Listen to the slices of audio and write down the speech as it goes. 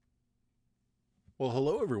Well,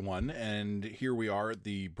 hello, everyone, and here we are at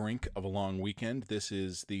the brink of a long weekend. This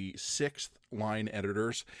is the Sixth Line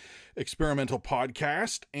Editors experimental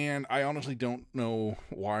podcast, and I honestly don't know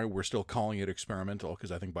why we're still calling it experimental,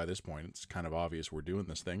 because I think by this point it's kind of obvious we're doing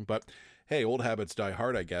this thing, but hey, old habits die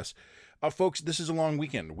hard, I guess. Folks, this is a long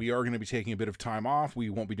weekend. We are going to be taking a bit of time off.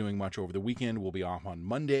 We won't be doing much over the weekend. We'll be off on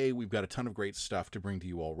Monday. We've got a ton of great stuff to bring to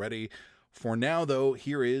you already. For now, though,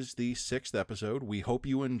 here is the 6th episode. We hope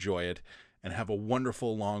you enjoy it and have a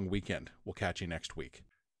wonderful long weekend. We'll catch you next week.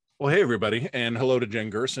 Well, hey, everybody, and hello to Jen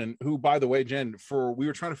Gerson, who, by the way, Jen, we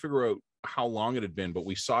were trying to figure out how long it had been, but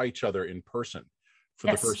we saw each other in person for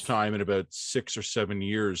the first time in about 6 or 7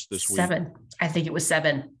 years this week. 7. I think it was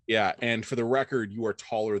 7. Yeah, and for the record, you are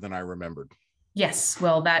taller than I remembered. Yes,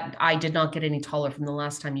 well, that I did not get any taller from the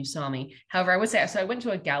last time you saw me. However, I would say, so I went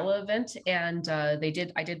to a gala event, and I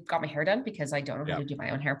got my hair done because I don't know how to do my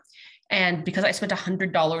own hair. And because I spent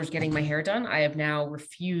 $100 getting my hair done, I have now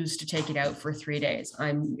refused to take it out for 3 days.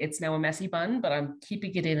 It's now a messy bun, but I'm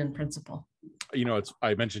keeping it in principle. You know,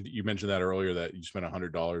 you mentioned that earlier, that you spent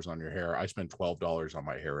 $100 on your hair. I spend $12 on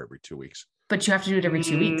my hair every 2 weeks. But you have to do it every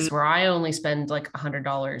 2 weeks, where I only spend like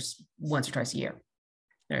 $100 once or twice a year.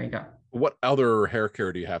 There you go. What other hair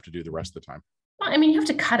care do you have to do the rest of the time? Well, I mean, you have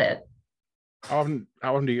to cut it. How often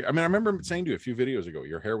do you? I mean, I remember saying to you a few videos ago,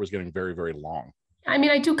 your hair was getting very, very long. I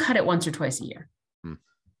mean, I do cut it once or twice a year.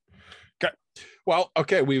 Okay. Well,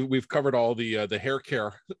 okay. We've covered all the hair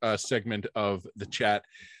care segment of the chat.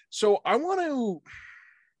 So I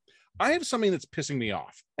have something that's pissing me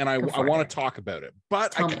off, and I want to talk about it,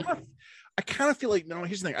 but I kind of feel like, no,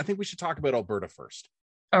 here's the thing. I think we should talk about Alberta first.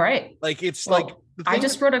 All right. Like, it's I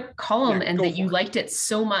just wrote a column and that you liked it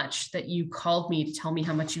so much that you called me to tell me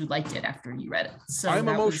how much you liked it after you read it. So I'm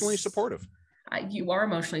emotionally supportive. You are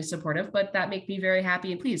emotionally supportive, but that made me very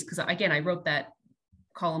happy and pleased, because again, I wrote that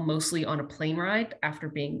column mostly on a plane ride after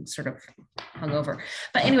being sort of hungover.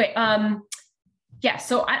 But anyway,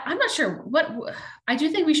 so I'm not sure I do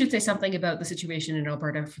think we should say something about the situation in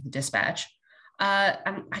Alberta for the Dispatch.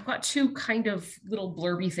 I got 2 kind of little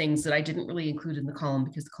blurby things that I didn't really include in the column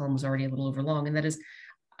because the column was already a little over long. And that is,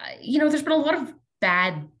 there's been a lot of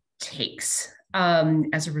bad takes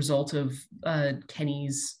as a result of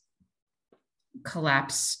Kenney's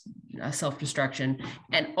collapse, self-destruction,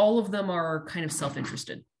 and all of them are kind of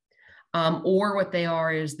self-interested. Or what they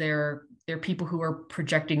are is they're people who are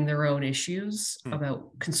projecting their own issues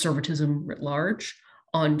about conservatism writ large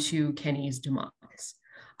onto Kenney's demise.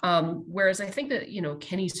 Whereas I think that,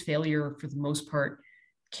 Kenney's failure for the most part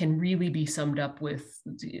can really be summed up with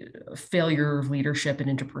the failure of leadership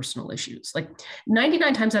and interpersonal issues. Like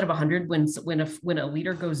 99 times out of 100, when a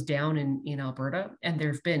leader goes down in Alberta, and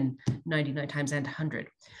there've been 99 times and 100,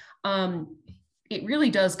 it really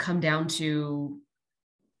does come down to,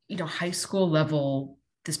 high school level,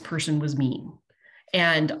 this person was mean.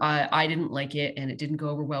 And I didn't like it, and it didn't go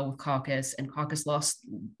over well with caucus, and caucus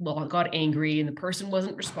got angry, and the person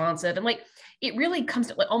wasn't responsive. And it really comes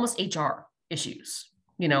to almost HR issues,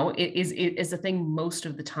 it is the thing most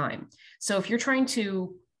of the time. So if you're trying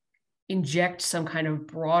to inject some kind of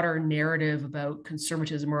broader narrative about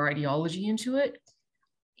conservatism or ideology into it,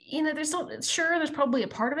 there's probably a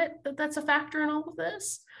part of it that's a factor in all of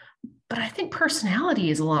this. But I think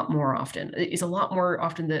personality is a lot more often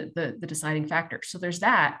the deciding factor. So there's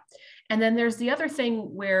that. And then there's the other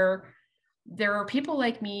thing where there are people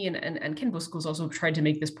like me and Ken Buskell's also tried to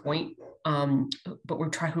make this point, but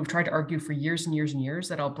who've tried to argue for years and years and years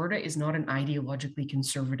that Alberta is not an ideologically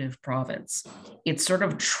conservative province. It's sort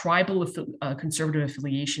of tribal conservative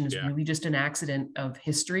affiliation is really just an accident of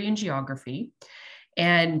history and geography.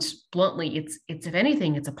 And bluntly, it's if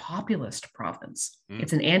anything, it's a populist province.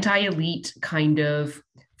 It's an anti-elite kind of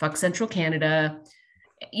fuck Central Canada.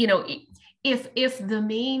 If the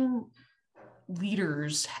main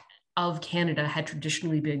leaders of Canada had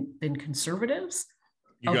traditionally been conservatives,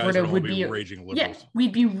 Alberta would be raging liberals. Yeah,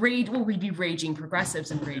 we'd be raging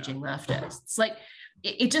progressives and raging leftists. Like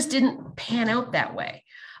it just didn't pan out that way.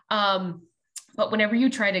 But whenever you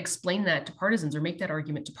try to explain that to partisans or make that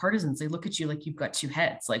argument to partisans, they look at you like you've got 2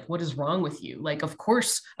 heads. Like, what is wrong with you? Like, of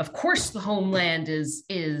course, the homeland is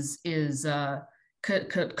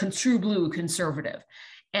true blue conservative,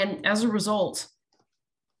 and as a result,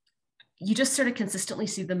 you just sort of consistently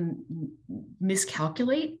see them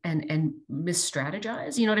miscalculate and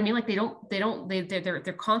misstrategize. You know what I mean? Like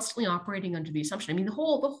they're constantly operating under the assumption. I mean, the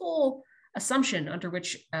whole assumption under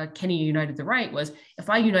which Kenney united the right was, if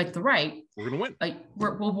I unite the right, we're going to win.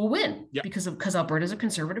 We'll win because Alberta is a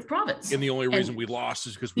conservative province. And the only reason we lost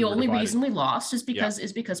is because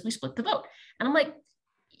we split the vote. And I'm like,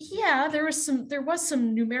 Yeah, there was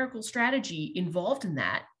some numerical strategy involved in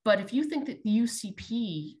that. But if you think that the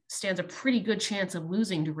UCP stands a pretty good chance of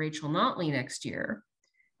losing to Rachel Notley next year,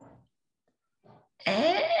 you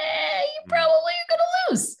probably are going to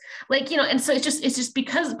lose. And so it's just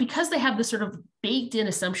because they have this sort of baked in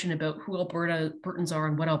assumption about who Albertans are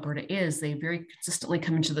and what Alberta is, they very consistently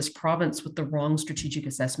come into this province with the wrong strategic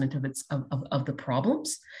assessment of the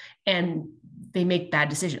problems, and they make bad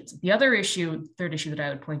decisions. The third issue that I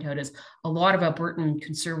would point out is a lot of Albertan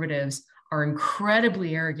conservatives are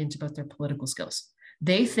incredibly arrogant about their political skills.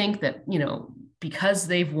 They think that, because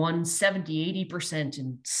they've won 70, 80%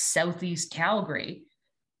 in Southeast Calgary,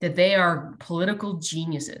 that they are political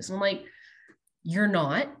geniuses. And I'm like, you're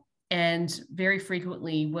not. And very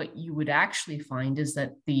frequently what you would actually find is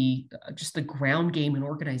that just the ground game and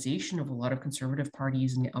organization of a lot of conservative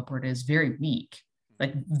parties in Alberta is very weak,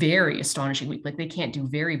 like very astonishingly weak. Like they can't do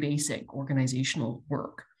very basic organizational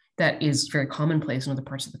work that is very commonplace in other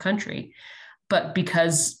parts of the country. But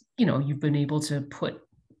because you've been able to put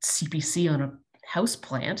CPC on a house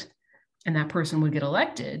plant and that person would get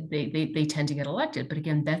elected, they tend to get elected. But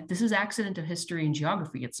again, this is accident of history and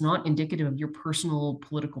geography. It's not indicative of your personal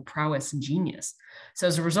political prowess and genius. So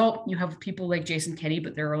as a result, you have people like Jason Kenney,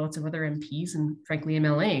 but there are lots of other MPs and frankly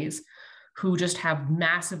MLAs who just have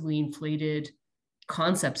massively inflated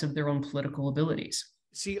concepts of their own political abilities.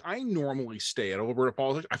 See, I normally stay at Alberta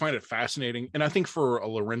politics. I find it fascinating. And I think for a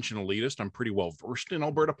Laurentian elitist, I'm pretty well versed in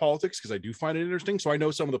Alberta politics because I do find it interesting. So I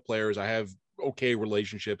know some of the players. I have okay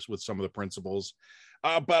relationships with some of the principals.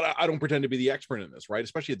 But I don't pretend to be the expert in this, right?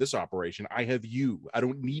 Especially at this operation. I have you. I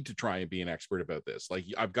don't need to try and be an expert about this. Like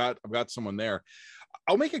I've got someone there.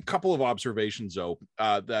 I'll make a couple of observations though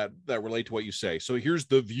that relate to what you say. So here's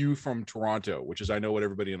the view from Toronto, which is I know what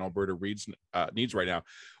everybody in Alberta needs right now.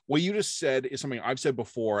 What you just said is something I've said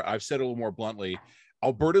before. I've said it a little more bluntly.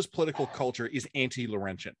 Alberta's political culture is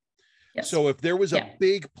anti-Laurentian. Yes. So if there was a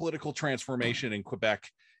big political transformation in Quebec,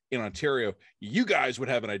 in Ontario, you guys would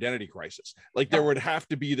have an identity crisis. Like there would have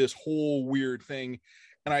to be this whole weird thing.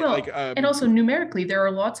 And and also numerically, there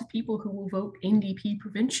are lots of people who will vote NDP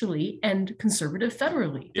provincially and Conservative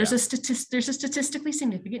federally. There's a statistically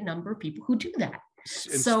significant number of people who do that.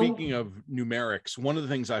 And speaking of numerics, one of the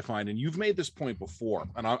things I find, and you've made this point before,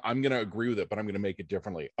 and I'm going to agree with it, but I'm going to make it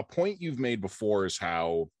differently. A point you've made before is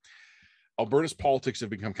how Alberta's politics have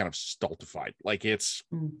become kind of stultified. Like it's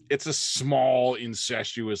a small,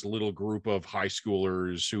 incestuous little group of high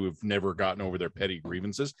schoolers who have never gotten over their petty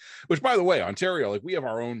grievances, which by the way, Ontario, like we have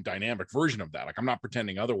our own dynamic version of that. Like I'm not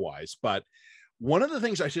pretending otherwise, but one of the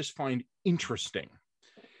things I just find interesting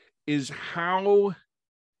is how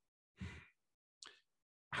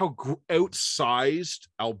outsized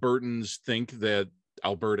Albertans think that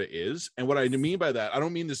Alberta is. And what I mean by that, I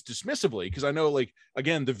don't mean this dismissively, because I know, like,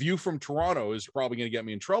 again, the view from Toronto is probably going to get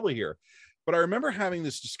me in trouble here. But I remember having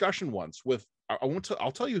this discussion once with,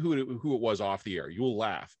 I'll tell you who it was off the air. You will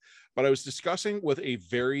laugh. But I was discussing with a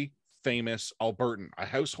very famous Albertan, a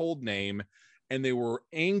household name, and they were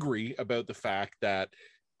angry about the fact that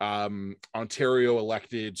Ontario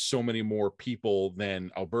elected so many more people than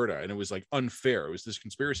Alberta. And it was like unfair. It was this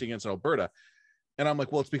conspiracy against Alberta. And I'm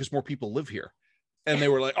like, well, it's because more people live here. And they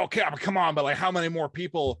were like, okay, come on, but like how many more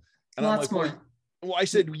people? And lots I'm like, more. Well, I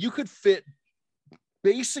said, you could fit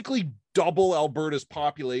basically double Alberta's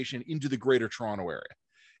population into the greater Toronto area.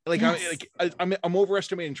 Like, yes. I'm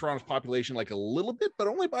overestimating Toronto's population like a little bit, but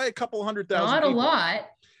only by a couple 100,000. Not people. A lot.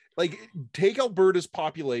 Like take Alberta's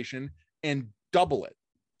population and double it.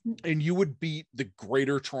 And you would beat the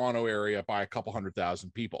greater Toronto area by a couple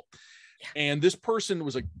 100,000 people. Yeah. And this person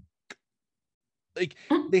was like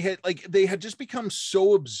they had just become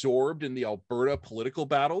so absorbed in the Alberta political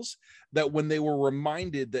battles that when they were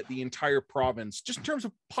reminded that the entire province, just in terms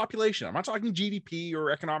of population, I'm not talking GDP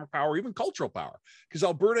or economic power, or even cultural power, because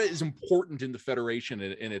Alberta is important in the federation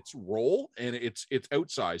in its role and its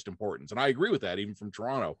outsized importance. And I agree with that, even from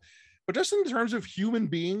Toronto. But just in terms of human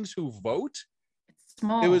beings who vote,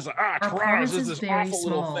 small. It was Toronto is this awful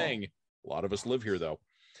little thing. A lot of us live here though.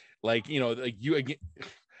 Like, like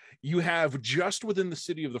you have just within the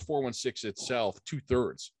city of the 416 itself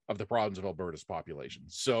 2/3 of the province of Alberta's population.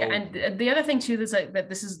 So, and the other thing too is that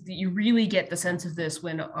this is, you really get the sense of this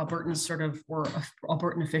when Albertans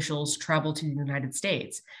Albertan officials travel to the United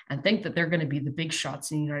States and think that they're going to be the big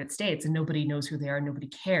shots in the United States, and nobody knows who they are, nobody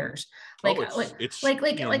cares. It's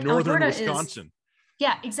northern Alberta Wisconsin.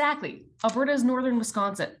 Yeah, exactly. Alberta is northern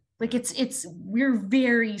Wisconsin. Like we're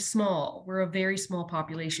very small. We're a very small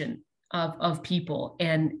population of people,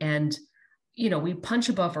 and we punch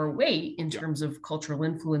above our weight in terms of cultural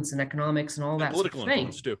influence and economics and all that political sort of thing.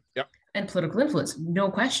 Influence too. Yeah. and political influence, no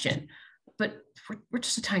question. But we're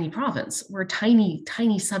just a tiny province. We're a tiny,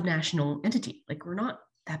 tiny subnational entity. Like, we're not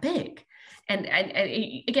that big. And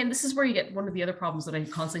again, this is where you get one of the other problems that I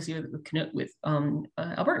constantly see with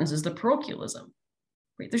Albertans is the parochialism.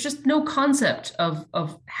 Right? There's just no concept of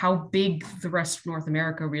how big the rest of North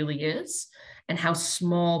America really is and how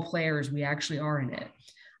small players we actually are in it.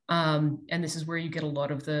 And this is where you get a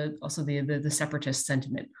lot of the separatist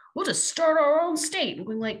sentiment. We'll just start our own state. And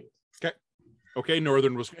going like, okay,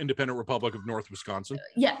 Independent Republic of North Wisconsin.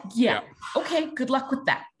 Yeah. Okay, good luck with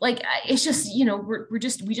that. Like, it's just,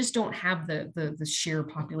 we just don't have the sheer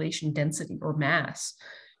population density or mass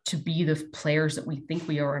to be the players that we think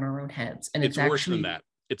we are in our own heads. And it's worse than that.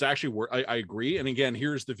 It's actually worse. I agree. And again,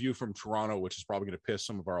 here's the view from Toronto, which is probably going to piss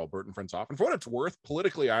some of our Albertan friends off. And for what it's worth,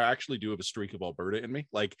 politically, I actually do have a streak of Alberta in me.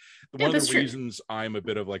 Like, one of the reasons I'm a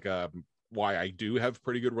bit of like why I do have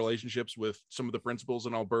pretty good relationships with some of the principals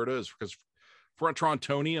in Alberta is because for a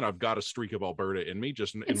Torontonian, I've got a streak of Alberta in me,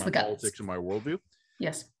 just in my politics and my worldview.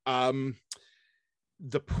 Yes.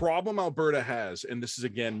 The problem Alberta has, and this is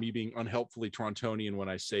again me being unhelpfully Torontonian when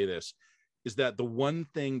I say this, is that the one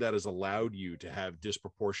thing that has allowed you to have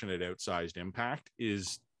disproportionate outsized impact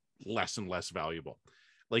is less and less valuable.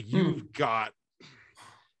 Like, you've got,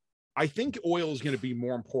 I think oil is going to be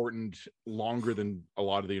more important longer than a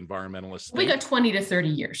lot of the environmentalists think. We got 20 to 30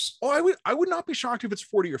 years. Oh, I would not be shocked if it's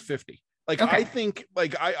 40 or 50. Like, okay. I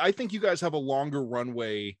think you guys have a longer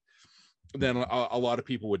runway than a lot of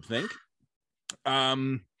people would think.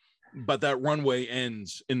 But that runway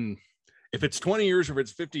ends in, if it's 20 years or if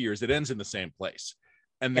it's 50 years, it ends in the same place.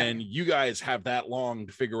 And then you guys have that long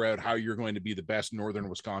to figure out how you're going to be the best Northern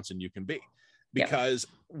Wisconsin you can be. Because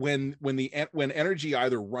when energy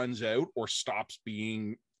either runs out or stops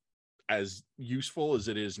being as useful as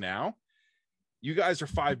it is now, you guys are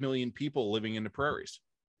 5 million people living in the prairies.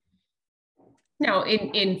 Now,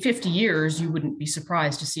 in 50 years, you wouldn't be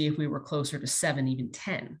surprised to see if we were closer to 7, even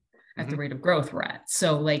 10 at the rate of growth we're at.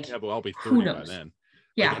 So, like, yeah, but I'll be 30 by then.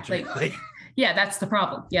 Yeah, yeah, that's the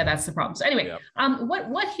problem. Yeah, that's the problem. So anyway,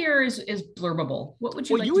 what here is blurbable? What would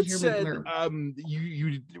you like to hear me blurb?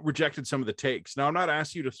 You rejected some of the takes. Now, I'm not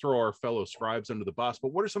asking you to throw our fellow scribes under the bus, but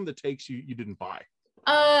what are some of the takes you didn't buy?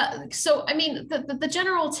 So I mean, the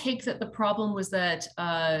general take that the problem was that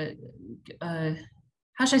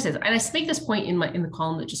how should I say this? And I make this point in the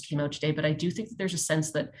column that just came out today, but I do think that there's a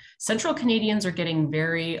sense that Central Canadians are getting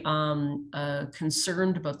very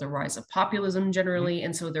concerned about the rise of populism generally.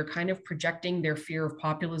 And so they're kind of projecting their fear of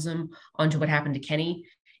populism onto what happened to Kenney.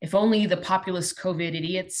 If only the populist COVID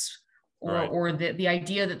idiots or the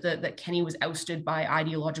idea that Kenney was ousted by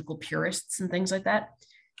ideological purists and things like that.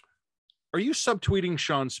 Are you subtweeting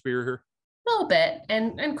Sean Spear here? A little bit,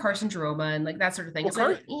 and Carson Jerome and like that sort of thing.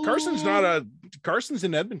 Well, Carson's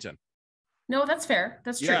in Edmonton. No, that's fair.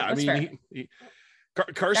 That's true. Yeah, that's fair.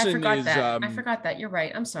 Carson is. I forgot that. You're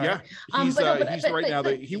right. I'm sorry. Yeah, he's right now.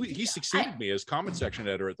 He succeeded me as comment section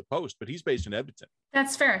editor at the Post, but he's based in Edmonton.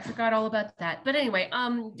 That's fair. I forgot all about that. But anyway,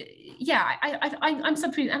 yeah, I'm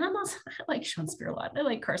subtweeting, and I like Sean Spear a lot. I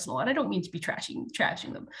like Carson a lot. I don't mean to be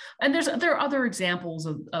trashing them. And there are other examples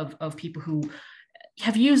of people who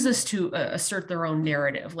have used this to assert their own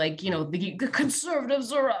narrative, like, the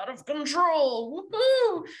conservatives are out of control,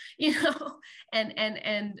 woohoo,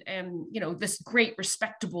 and this great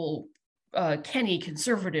respectable Kenney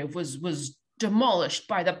conservative was demolished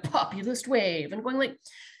by the populist wave, and going like,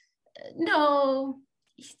 no,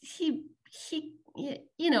 he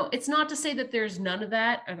it's not to say that there's none of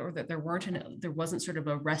that, or that there wasn't sort of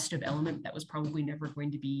a restive element that was probably never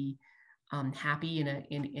going to be happy in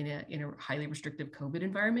a highly restrictive COVID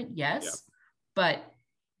environment, yes, but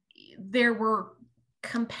there were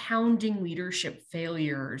compounding leadership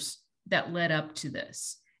failures that led up to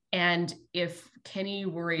this. And if Kenney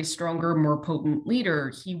were a stronger, more potent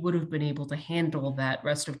leader, he would have been able to handle that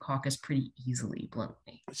rest of caucus pretty easily,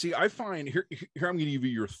 bluntly. See, I find here I'm going to give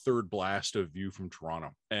you your third blast of view from Toronto.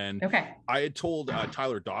 And I had told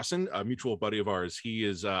Tyler Dawson, a mutual buddy of ours, he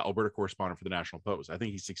is Alberta correspondent for the National Post. I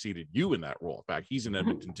think he succeeded you in that role. In fact, he's in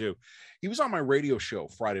Edmonton too. He was on my radio show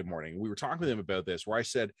Friday morning. We were talking with him about this, where I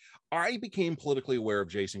said, I became politically aware of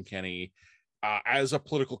Jason Kenney as a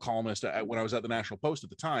political columnist when I was at the National Post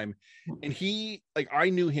at the time. And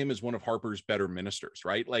I knew him as one of Harper's better ministers,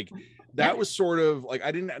 right? Like, that was sort of like,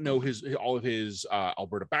 I didn't know all of his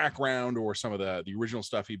Alberta background or some of the original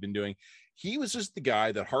stuff he'd been doing. He was just the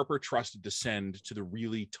guy that Harper trusted to send to the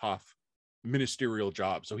really tough ministerial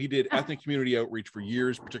job. So he did ethnic community outreach for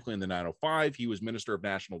years, particularly in the 905. He was Minister of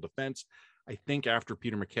National Defense. I think after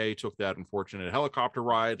Peter MacKay took that unfortunate helicopter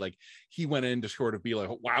ride, like he went in to sort of be like,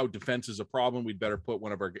 wow, defense is a problem. We'd better put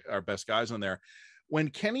one of our best guys on there. When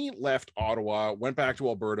Kenney left Ottawa, went back to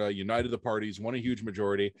Alberta, united the parties, won a huge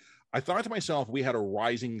majority, I thought to myself, we had a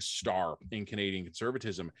rising star in Canadian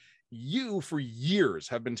conservatism. You, for years,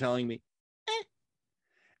 have been telling me,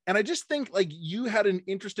 and I just think like you had an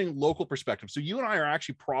interesting local perspective. So you and I are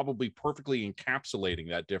actually probably perfectly encapsulating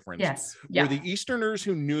that difference. Yes. Where the Easterners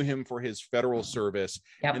who knew him for his federal service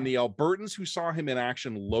and the Albertans who saw him in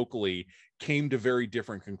action locally came to very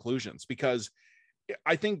different conclusions, because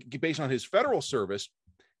I think based on his federal service,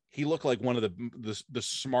 he looked like one of the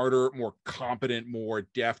smarter, more competent, more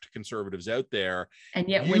deft conservatives out there. And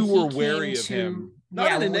yet you were wary of him,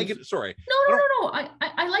 not in a negative. Sorry, no.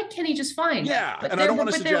 I like Kenney just fine. Yeah, and I don't want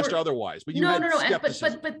to suggest otherwise, but you had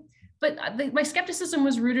skepticism. But my skepticism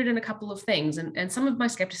was rooted in a couple of things, and some of my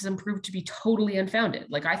skepticism proved to be totally unfounded.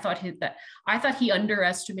 Like I thought he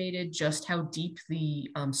underestimated just how deep the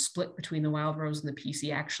split between the Wildrose and the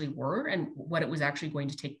PC actually were, and what it was actually going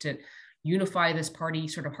to take to unify this party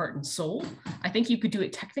sort of heart and soul. I think you could do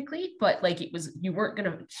it technically, but like you weren't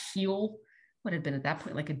going to heal what had been at that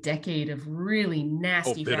point like a decade of really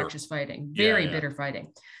nasty fractious fighting, very bitter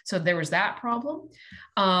fighting. So there was that problem.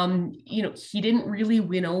 He didn't really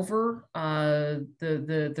win over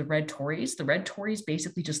the Red Tories. The Red Tories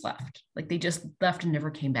basically just left. Like they just left and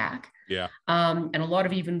never came back. Yeah. And a lot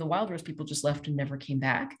of even the Wildrose people just left and never came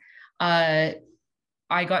back.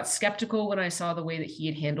 I got skeptical when I saw the way that he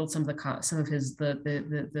had handled some of his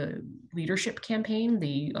the leadership campaign.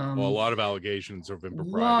 A lot of allegations of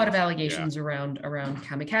impropriety. A lot of allegations around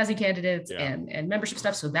kamikaze candidates and membership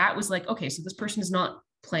stuff. So that was like, okay, so this person is not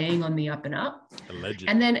playing on the up and up. Allegedly.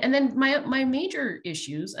 And then my major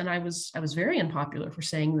issues, and I was very unpopular for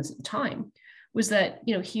saying this at the time, was that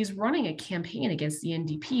he's running a campaign against the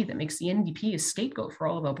NDP that makes the NDP a scapegoat for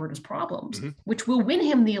all of Alberta's problems, which will win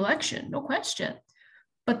him the election, no question.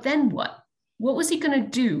 But then what? What was he going to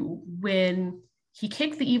do when he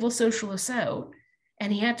kicked the evil socialists out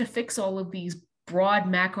and he had to fix all of these broad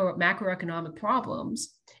macroeconomic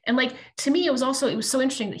problems? And like, to me, it was so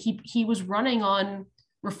interesting that he was running on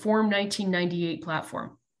Reform 1998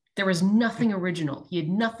 platform. There was nothing original. He had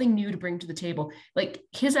nothing new to bring to the table. Like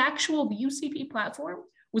his actual UCP platform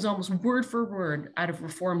was almost word for word out of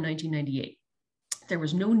Reform 1998. There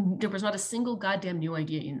was not a single goddamn new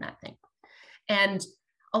idea in that thing. And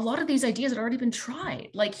a lot of these ideas had already been tried.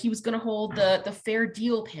 Like he was going to hold the Fair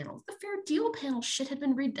Deal panel. The Fair Deal panel shit had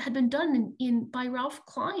been done by Ralph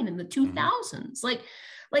Klein in the 2000s. Like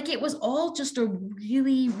it was all just a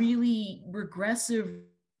really, really regressive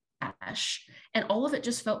ash. And all of it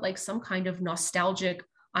just felt like some kind of nostalgic,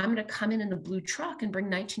 I'm going to come in a blue truck and bring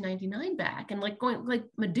 1999 back. And like going like,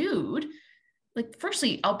 my dude, like,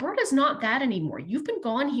 firstly, Alberta's not that anymore. You've been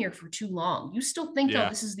gone here for too long. You still think, oh,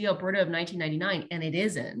 this is the Alberta of 1999, and it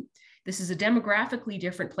isn't. This is a demographically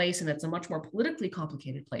different place, and it's a much more politically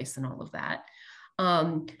complicated place than all of that.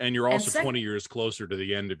 And you're also 20 years closer to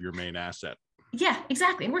the end of your main asset. Yeah,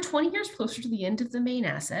 exactly. And we're 20 years closer to the end of the main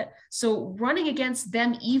asset. So running against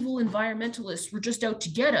them evil environmentalists, we're just out to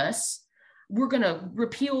get us. We're going to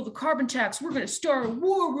repeal the carbon tax. We're going to start a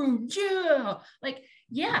war room. Yeah. Like,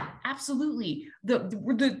 yeah, absolutely.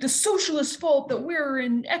 The socialist fault that we're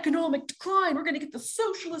in economic decline. We're going to get the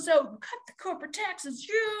socialists out and cut the corporate taxes.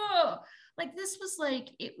 Yeah. Like this was like,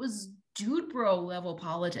 it was dude bro level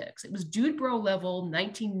politics. It was dude bro level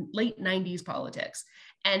late 90s politics.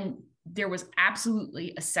 And there was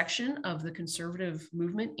absolutely a section of the conservative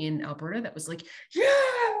movement in Alberta that was like, yeah,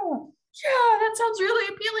 that sounds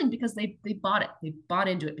really appealing, because they bought it. They bought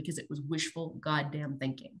into it because it was wishful goddamn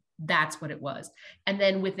thinking. That's what it was. And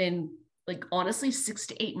then within, like, honestly, 6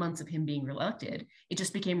 to 8 months of him being reelected, it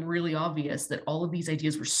just became really obvious that all of these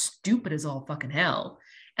ideas were stupid as all fucking hell.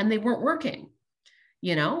 And they weren't working,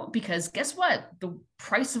 because guess what? The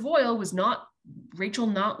price of oil was not Rachel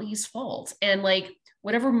Notley's fault. And like,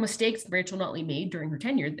 whatever mistakes Rachel Notley made during her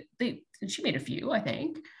tenure, and she made a few, I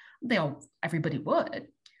think. Everybody would.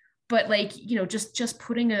 But like, just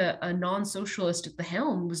putting a non-socialist at the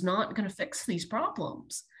helm was not going to fix these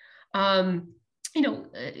problems.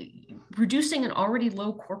 Reducing an already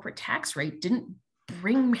low corporate tax rate didn't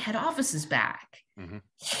bring head offices back.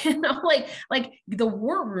 Like the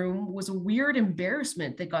War Room was a weird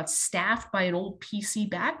embarrassment that got staffed by an old PC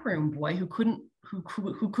backroom boy who couldn't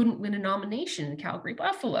win a nomination in Calgary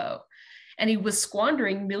Buffalo, and he was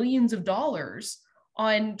squandering millions of dollars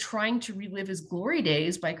on trying to relive his glory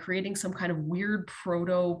days by creating some kind of weird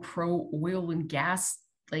pro oil and gas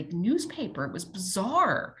like newspaper. It was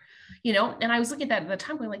bizarre, you know. And I was looking at that at the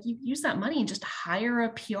time, going like, you use that money and just hire a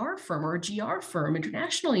PR firm or a GR firm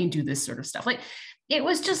internationally and do this sort of stuff. Like, it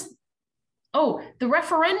was just, oh, the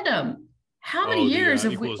referendum. How many years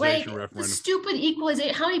have we, like, the stupid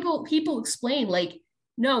equalization? How many people explain, like,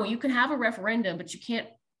 no, you can have a referendum, but you can't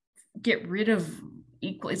get rid of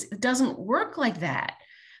it doesn't work like that.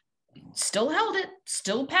 Still held it,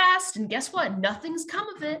 still passed, and guess what? Nothing's come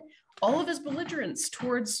of it. All of his belligerence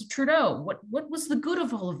towards Trudeau. What was the good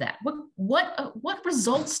of all of that? What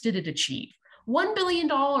results did it achieve? $1 billion,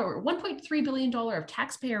 $1.3 billion of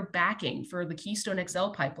taxpayer backing for the Keystone XL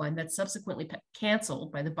pipeline that's subsequently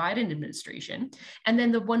canceled by the Biden administration. And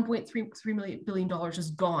then the $1.3 billion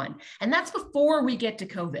is gone. And that's before we get to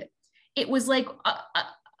COVID. It was like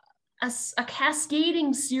a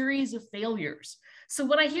cascading series of failures. So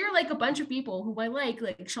when I hear like a bunch of people who I like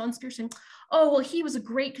Sean Spearson, oh, well, he was a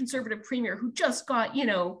great conservative premier who just got, you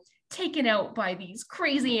know, taken out by these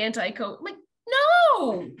crazy anti-COVID. Like,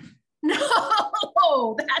 no,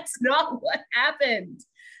 that's not what happened.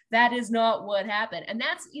 That is not what happened. And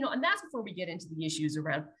that's, you know, and that's before we get into the issues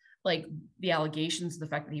around like the allegations, the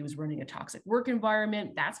fact that he was running a toxic work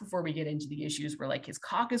environment. That's before we get into the issues where like his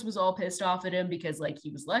caucus was all pissed off at him because like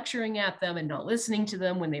he was lecturing at them and not listening to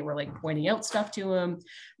them when they were like pointing out stuff to him.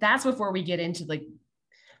 That's before we get into like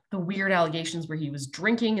the weird allegations where he was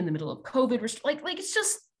drinking in the middle of COVID. Like it's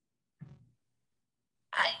just,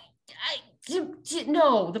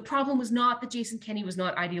 no, the problem was not that Jason Kenney was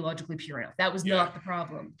not ideologically pure enough. That was not the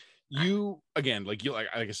problem. You, again, like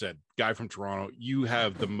I said, guy from Toronto, you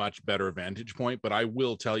have the much better vantage point, but I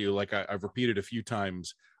will tell you, like I've repeated a few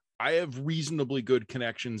times, I have reasonably good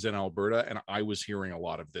connections in Alberta, and I was hearing a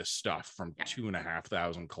lot of this stuff from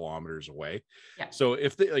 2,500 kilometers away. So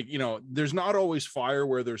if they, like, you know, there's not always fire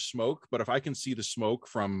where there's smoke, but if I can see the smoke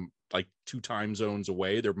from like 2 time zones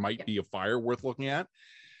away, there might be a fire worth looking at.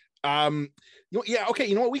 You know, okay,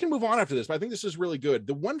 you know what, we can move on after this, but I think this is really good.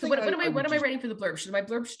 The one thing, what am I writing for the blurb? Should my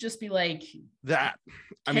blurb just be like that?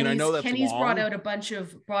 I mean, I know that Kenny's brought out a bunch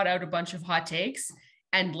of hot takes,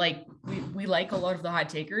 and like we like a lot of the hot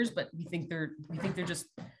takers, but we think they're just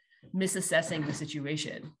misassessing the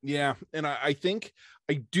situation. Yeah, and I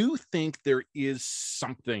do think there is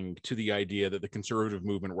something to the idea that the conservative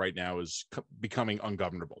movement right now is becoming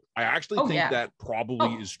ungovernable. I actually think that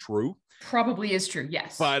probably is true. Probably is true,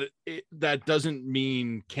 yes. But that doesn't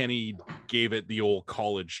mean Kenney gave it the old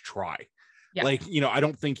college try. Like, you know, I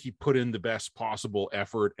don't think he put in the best possible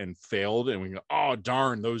effort and failed. And we go, oh,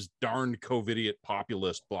 darn, those darn COVIDiot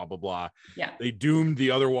populists, blah, blah, blah. Yeah. They doomed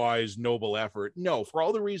the otherwise noble effort. No, for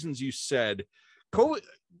all the reasons you said, COVID,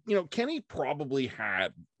 you know, Kenney probably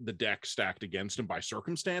had the deck stacked against him by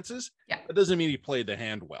circumstances. Yeah. That doesn't mean he played the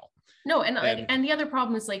hand well. No, and the other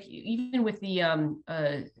problem is like even with the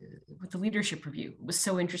leadership review, it was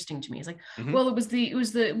so interesting to me. It's like, well, it was the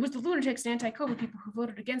lunatics and anti-COVID people who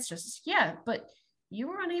voted against us. Yeah, but you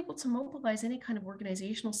were unable to mobilize any kind of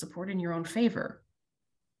organizational support in your own favor.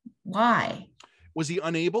 Why? Was he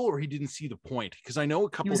unable, or he didn't see the point? Because I know a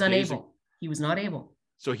couple. He was unable. He was not able.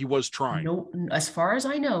 So he was trying. No, as far as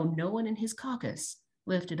I know, no one in his caucus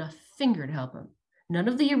lifted a finger to help him. None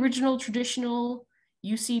of the original traditional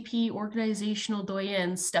UCP organizational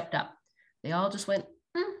doyens stepped up. They all just went,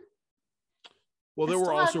 Well, there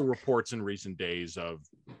were also reports in recent days of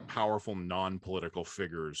powerful non-political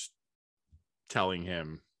figures telling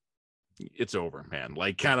him it's over, man.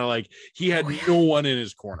 Like, kind of like he had no one in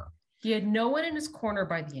his corner. He had no one in his corner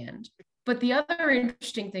by the end. But the other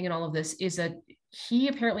interesting thing in all of this is that he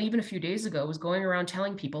apparently, even a few days ago, was going around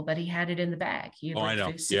telling people that he had it in the bag. He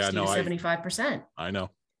had 60 to 75%. I know.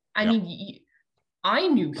 I mean, I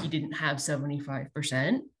knew he didn't have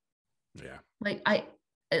 75%. Yeah.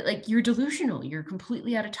 Like you're delusional. You're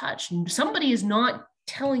completely out of touch. Somebody is not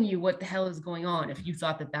telling you what the hell is going on if you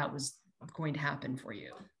thought that was going to happen for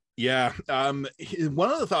you. Yeah.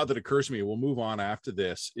 One other thought that occurs to me, we'll move on after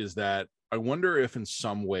this, is that I wonder if in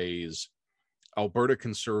some ways Alberta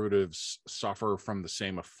conservatives suffer from the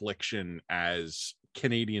same affliction as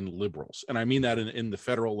Canadian liberals. And I mean that in the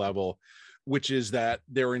federal level, which is that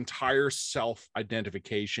their entire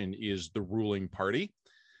self-identification is the ruling party.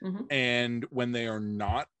 And when they are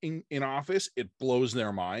not in office, it blows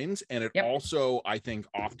their minds. And it also, I think,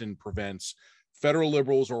 often prevents federal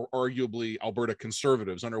liberals, or arguably Alberta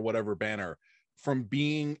conservatives under whatever banner, from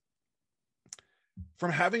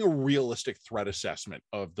having a realistic threat assessment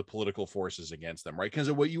of the political forces against them, right? Because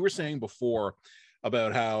of what you were saying before,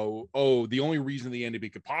 about how, oh, the only reason the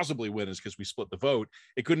NDP could possibly win is because we split the vote.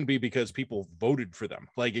 It couldn't be because people voted for them.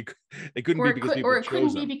 Like it couldn't be because people chose them. Or it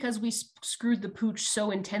couldn't be because we screwed the pooch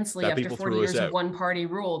so intensely after 40 years of one party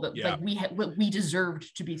rule that like we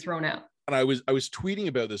deserved to be thrown out. And I was tweeting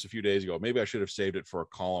about this a few days ago. Maybe I should have saved it for a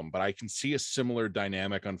column, but I can see a similar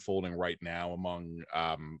dynamic unfolding right now among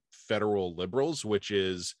federal liberals, which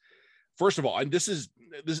is, first of all, and this is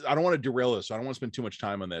I don't want to derail this, so I don't want to spend too much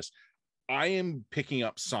time on this. I am picking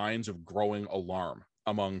up signs of growing alarm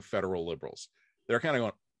among federal liberals. They're kind of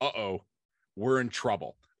going, uh-oh, we're in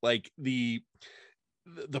trouble. Like the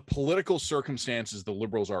political circumstances the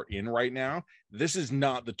liberals are in right now, this is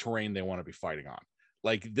not the terrain they want to be fighting on.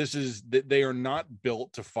 Like they are not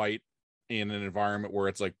built to fight in an environment where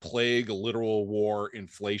it's like plague, literal war,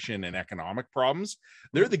 inflation, and economic problems.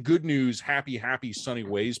 They're the good news, happy, sunny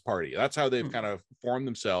ways party. That's how they've kind of formed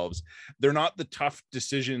themselves. They're not the tough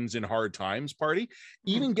decisions in hard times party.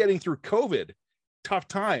 Even getting through COVID, tough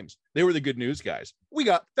times, they were the good news guys. We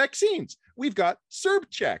got vaccines. We've got CERB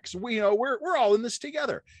checks. We're all in this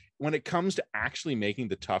together. When it comes to actually making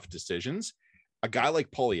the tough decisions, a guy like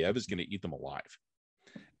Poilievre is going to eat them alive.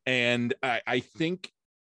 And I think,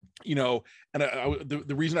 and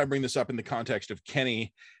the reason I bring this up in the context of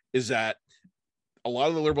Kenney is that a lot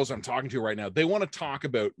of the liberals I'm talking to right now, they want to talk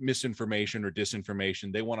about misinformation or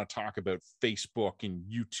disinformation. They want to talk about Facebook and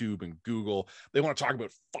YouTube and Google. They want to talk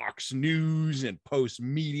about Fox News and Post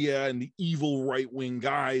Media and the evil right-wing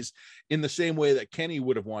guys in the same way that Kenney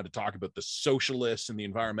would have wanted to talk about the socialists and the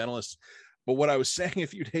environmentalists. But what I was saying a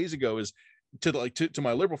few days ago is to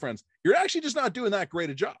my liberal friends, you're actually just not doing that great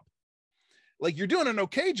a job. Like, you're doing an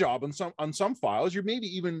okay job on some files. You're maybe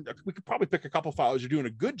even, we could probably pick a couple files you're doing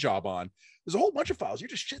a good job on. There's a whole bunch of files you're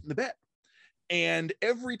just shitting the bed. And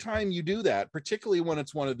every time you do that, particularly when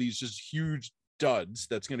it's one of these just huge duds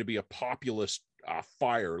that's going to be a populist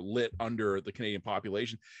fire lit under the Canadian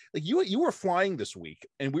population, like you were flying this week,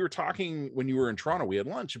 and we were talking when you were in Toronto. We had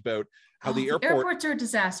lunch about how the airports are a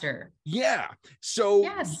disaster. Yeah. So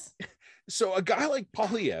yes. So a guy like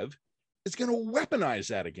Poilievre is going to weaponize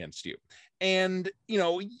that against you. And,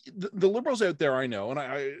 the liberals out there, I know, and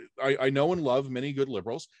I know and love many good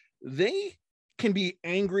liberals, they can be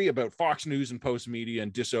angry about Fox News and Post Media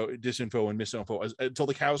and disinfo and misinfo until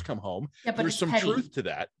the cows come home. Yeah, but there's some petty. truth to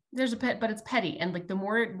that. But it's petty. And like the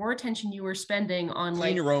more attention you are spending on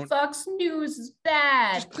clean your own, Fox News is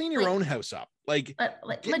bad. Just clean your own house up.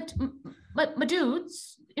 But my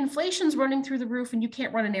dudes, inflation's running through the roof and you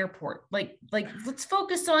can't run an airport. Like let's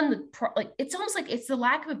focus on it's almost like it's the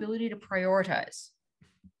lack of ability to prioritize.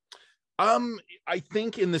 I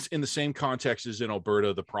think in the same context as in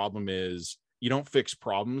Alberta, the problem is you don't fix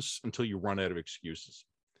problems until you run out of excuses.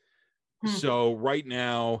 So right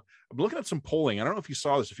now, I'm looking at some polling. I don't know if you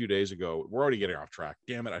saw this a few days ago. We're already getting off track.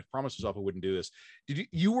 Damn it. I promised myself I wouldn't do this.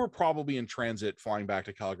 You were probably in transit flying back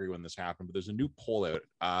to Calgary when this happened, but there's a new poll out.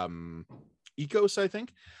 ECOS, I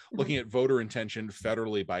think, looking at voter intention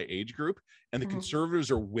federally by age group. And the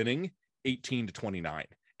Conservatives are winning 18 to 29.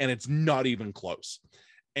 And it's not even close.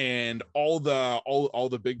 And all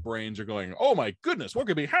the big brains are going, oh my goodness, what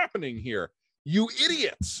could be happening here? You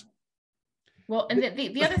idiots. Well, and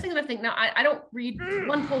the other thing that I think now, I don't read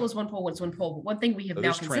one poll is one poll, it's one poll, but one thing we have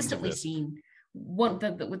now consistently seen,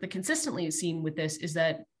 consistently seen with this is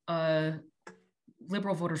that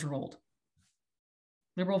liberal voters are old.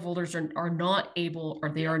 Liberal voters are not able, or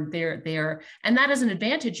they are, and that is an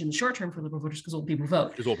advantage in the short term for liberal voters because old people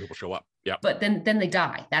vote. Because old people show up. Yeah. But then they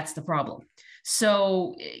die. That's the problem.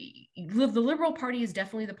 So the Liberal Party is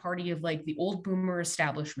definitely the party of like the old boomer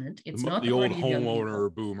establishment. It's not the old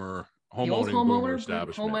homeowner boomer. Homeowner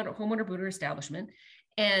boomer establishment.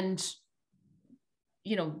 And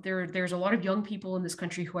there's a lot of young people in this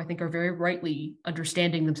country who I think are very rightly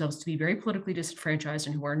understanding themselves to be very politically disenfranchised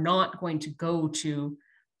and who are not going to go to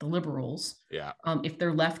the liberals if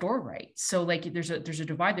they're left or right. So like there's a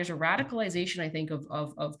divide, there's a radicalization, I think,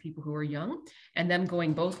 of people who are young and them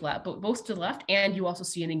going both to the left, and you also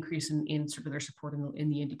see an increase in sort of their support in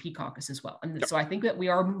the NDP caucus as well. And so I think that we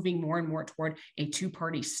are moving more and more toward a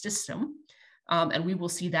two-party system. And we will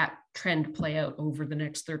see that trend play out over the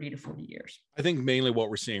next 30 to 40 years. I think mainly what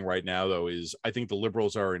we're seeing right now, though, is I think the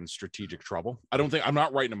liberals are in strategic trouble. I'm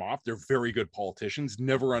not writing them off. They're very good politicians.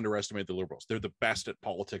 Never underestimate the liberals. They're the best at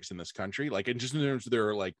politics in this country. Like, and just in terms of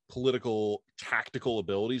their like political, tactical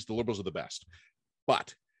abilities, the liberals are the best.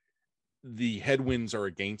 But the headwinds are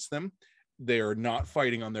against them. They are not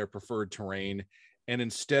fighting on their preferred terrain. And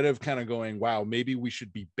instead of kind of going, wow, maybe we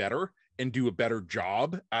should be better, and do a better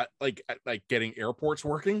job at like getting airports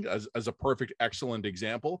working as a perfect, excellent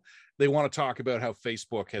example. They want to talk about how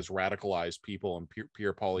Facebook has radicalized people and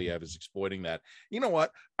Pierre Poilievre is exploiting that. You know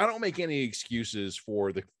what? I don't make any excuses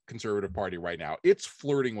for the Conservative Party right now. It's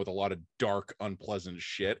flirting with a lot of dark, unpleasant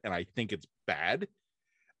shit, and I think it's bad.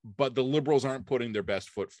 But the Liberals aren't putting their best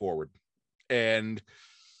foot forward. And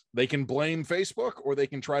they can blame Facebook, or they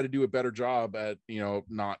can try to do a better job at,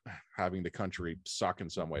 not having the country suck in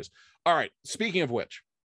some ways. All right. Speaking of which,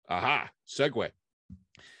 segue.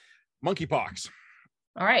 Monkeypox.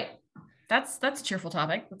 All right. That's a cheerful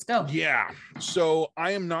topic. Let's go. Yeah. So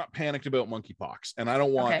I am not panicked about monkeypox, and I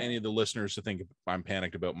don't want any of the listeners to think I'm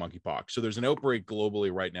panicked about monkeypox. So there's an outbreak globally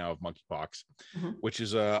right now of monkeypox, which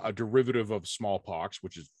is a derivative of smallpox,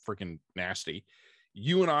 which is freaking nasty.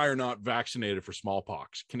 You and I are not vaccinated for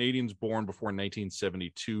smallpox. Canadians born before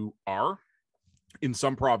 1972 are. In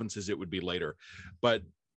some provinces, it would be later. But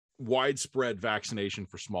widespread vaccination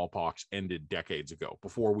for smallpox ended decades ago,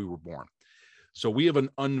 before we were born. So we have an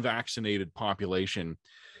unvaccinated population.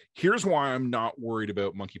 Here's why I'm not worried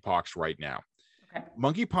about monkeypox right now. Okay.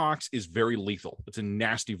 Monkeypox is very lethal. It's a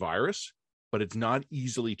nasty virus, but it's not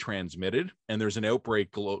easily transmitted. And there's an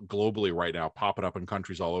outbreak globally right now popping up in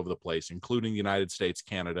countries all over the place, including the United States,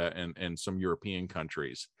 Canada, and some European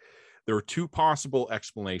countries. There are two possible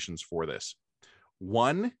explanations for this.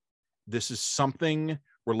 One, this is something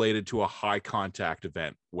related to a high contact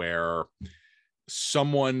event where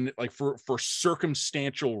someone, like for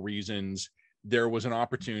circumstantial reasons, there was an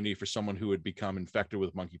opportunity for someone who had become infected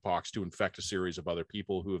with monkeypox to infect a series of other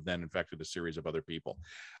people who have then infected a series of other people.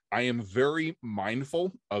 I am very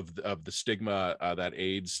mindful of the stigma that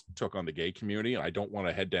AIDS took on the gay community, and I don't want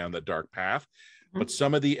to head down that dark path. But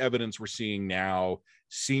some of the evidence we're seeing now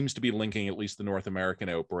seems to be linking at least the North American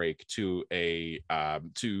outbreak to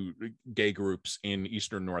to gay groups in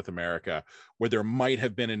Eastern North America, where there might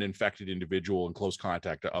have been an infected individual in close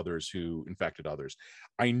contact to others who infected others.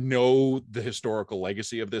 I know the historical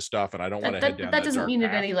legacy of this stuff, and I don't want to head down that doesn't dark mean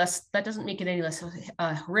path. it any less. That doesn't make it any less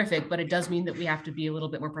horrific, but it does mean that we have to be a little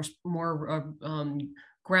bit more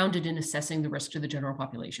grounded in assessing the risk to the general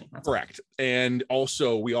population. That's correct. And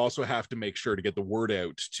also, we also have to make sure to get the word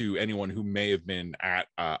out to anyone who may have been at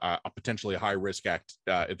a potentially high risk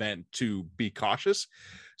event to be cautious.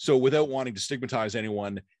 So without wanting to stigmatize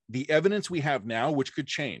anyone, the evidence we have now, which could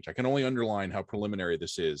change, I can only underline how preliminary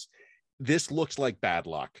this is. This looks like bad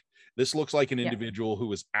luck. This looks like an individual who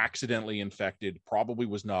was accidentally infected, probably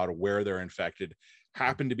was not aware they're infected,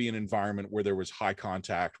 happened to be an environment where there was high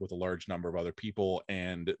contact with a large number of other people,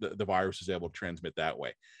 and the virus is able to transmit that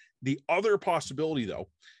way. The other possibility, though,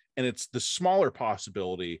 and it's the smaller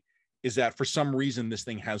possibility, is that for some reason this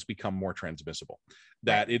thing has become more transmissible,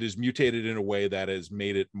 that it is mutated in a way that has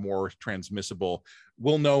made it more transmissible.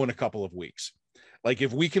 We'll know in a couple of weeks. Like,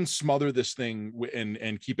 if we can smother this thing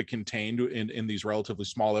and keep it contained in these relatively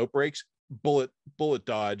small outbreaks, bullet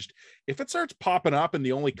dodged. If it starts popping up and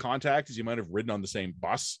the only contact is you might have ridden on the same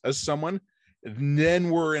bus as someone,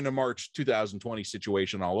 then we're in a March 2020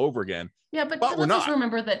 situation all over again. Yeah, but let's also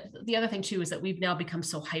remember that the other thing too is that we've now become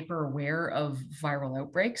so hyper aware of viral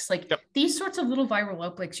outbreaks. Like these sorts of little viral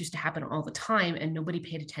outbreaks used to happen all the time and nobody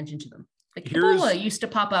paid attention to them. Like Ebola used to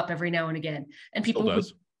pop up every now and again, and people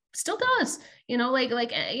still does,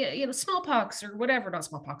 smallpox or whatever, not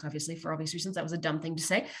smallpox, obviously, for obvious reasons. That was a dumb thing to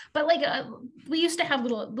say, but we used to have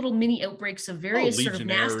little mini outbreaks of various sort of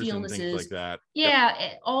nasty illnesses like that.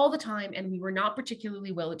 Yeah, all the time. And we were not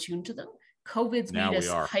particularly well attuned to them. COVID's made us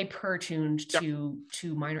hyper tuned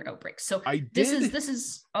to minor outbreaks. So this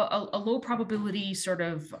is a low probability sort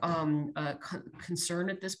of concern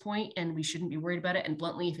at this point, and we shouldn't be worried about it. And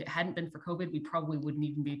bluntly, if it hadn't been for COVID, we probably wouldn't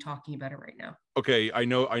even be talking about it right now. Okay, I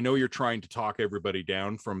know you're trying to talk everybody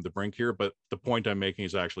down from the brink here, but the point I'm making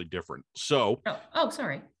is actually different. So,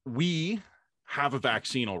 sorry, we have a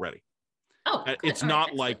vaccine already. It's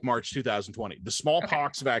not like excellent. March 2020. The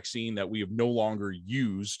smallpox vaccine that we have no longer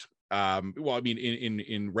used.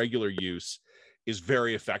 In regular use, is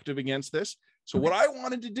very effective against this. So what I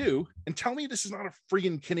wanted to do, and tell me this is not a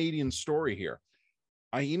friggin' Canadian story here.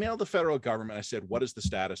 I emailed the federal government. I said, what is the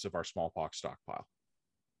status of our smallpox stockpile?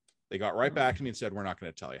 They got right back to me and said, we're not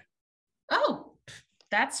going to tell you. Oh,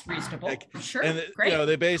 that's reasonable. Sure. And great.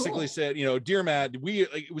 They basically said, dear Matt,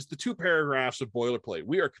 it was the two paragraphs of boilerplate.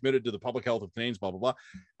 We are committed to the public health of Canadians, blah, blah, blah.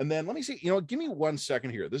 And then let me see, give me 1 second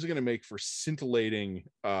here. This is going to make for scintillating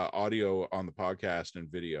audio on the podcast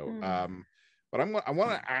and video. But I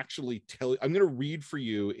want to actually tell you, I'm going to read for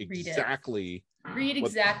you exactly. Read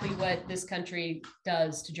exactly what this country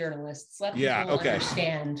does to journalists. Let people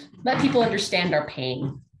understand. Let people understand our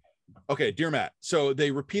pain. Okay, dear Matt. So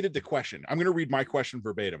they repeated the question. I'm going to read my question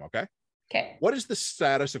verbatim. Okay. Okay. What is the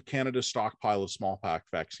status of Canada's stockpile of smallpox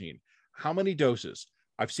vaccine? How many doses?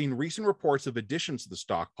 I've seen recent reports of additions to the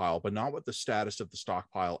stockpile, but not what the status of the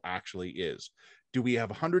stockpile actually is. Do we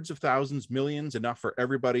have hundreds of thousands, millions, enough for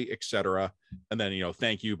everybody, etc.? And then,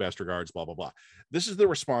 thank you, best regards, blah, blah, blah. This is the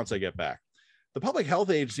response I get back. The Public Health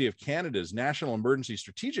Agency of Canada's National Emergency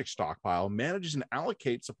Strategic Stockpile manages and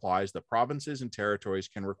allocates supplies that provinces and territories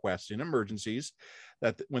can request in emergencies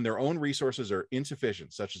that when their own resources are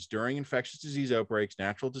insufficient, such as during infectious disease outbreaks,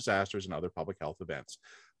 natural disasters, and other public health events.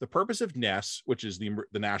 The purpose of NES, which is the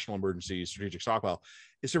National Emergency Strategic Stockpile,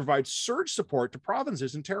 is to provide surge support to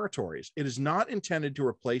provinces and territories. It is not intended to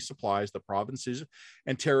replace supplies that provinces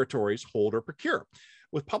and territories hold or procure.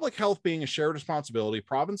 With public health being a shared responsibility,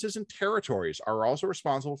 provinces and territories are also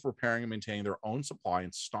responsible for preparing and maintaining their own supply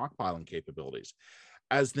and stockpiling capabilities.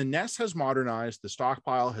 As the NES has modernized, the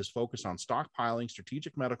stockpile has focused on stockpiling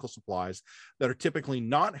strategic medical supplies that are typically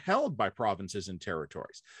not held by provinces and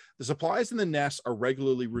territories. The supplies in the NES are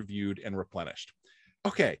regularly reviewed and replenished.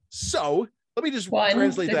 Okay, so let me just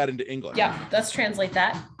translate that into English. Yeah, let's translate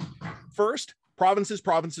that. First, provinces.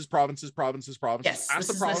 Yes, ask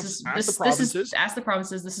the provinces. Ask the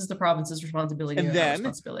provinces. This is the province's responsibility. And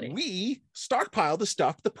then we stockpile the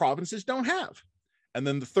stuff the provinces don't have. And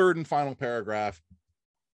then the third and final paragraph,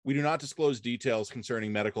 we do not disclose details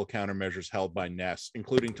concerning medical countermeasures held by NES,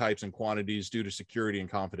 including types and quantities due to security and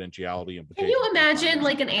confidentiality implications. Can you imagine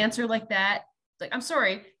like an answer like that? Like, I'm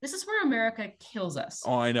sorry, this is where America kills us.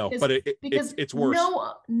 Oh, I know, but it's worse.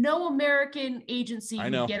 No American agency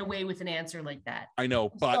can get away with an answer like that. I know,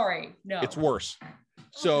 but sorry, no, it's worse.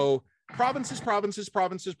 So provinces.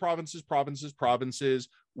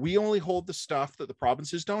 We only hold the stuff that the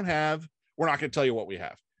provinces don't have. We're not going to tell you what we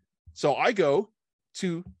have. So I go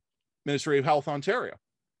to Ministry of Health Ontario,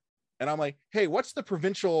 and I'm like, hey, what's the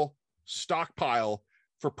provincial stockpile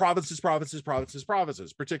for provinces,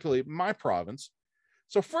 particularly my province?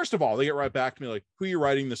 So first of all, they get right back to me like, who are you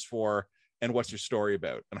writing this for and what's your story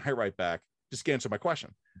about? And I write back, just answer my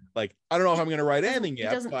question. Like, I don't know if I'm going to write anything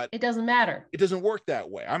yet, but it doesn't matter. It doesn't work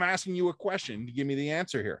that way. I'm asking you a question to give me the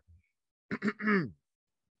answer here.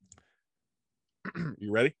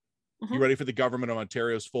 You ready? Mm-hmm. You ready for the government of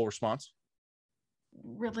Ontario's full response?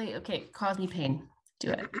 Really? Okay, cause me pain.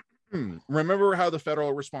 Do it. Remember how the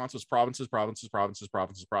federal response was provinces?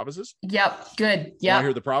 Yep. Good. Yeah. Want to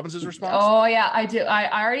hear the province's response? Oh yeah, I do.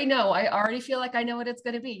 I already know. I already feel like I know what it's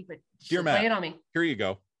going to be. But dear Matt, lay it on me. Here you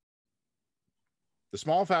go. The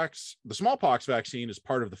smallpox vaccine is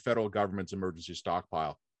part of the federal government's emergency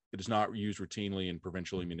stockpile. It is not used routinely in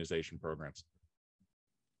provincial immunization programs.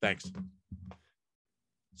 Thanks.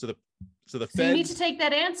 So the feds, you need to take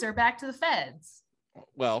that answer back to the feds.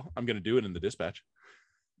 Well, I'm going to do it in the dispatch.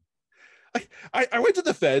 I went to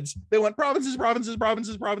the feds. They went provinces. Sent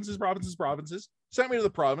me to the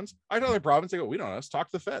province. I tell the province, they go, we don't know. Let's talk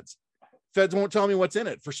to the feds. Feds won't tell me what's in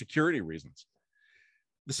it for security reasons.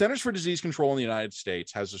 The Centers for Disease Control in the United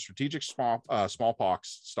States has a strategic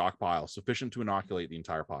smallpox stockpile sufficient to inoculate the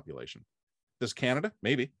entire population. Does Canada?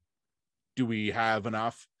 Maybe. Do we have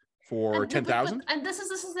enough for 10,000? And this is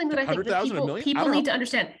the thing that I think that people need to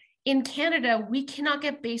understand. In Canada, we cannot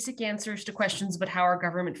get basic answers to questions about how our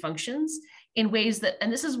government functions in ways that,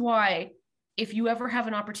 and this is why, if you ever have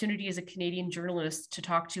an opportunity as a Canadian journalist to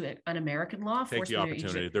talk to an American law enforcement, take the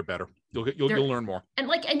opportunity. They're better. You'll learn more. And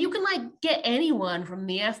you can get anyone from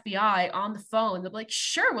the FBI on the phone. They'll be like,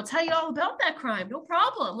 sure, we'll tell you all about that crime. No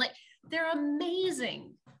problem. Like, they're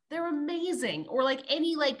amazing. They're amazing. Or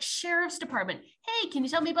any sheriff's department. Hey, can you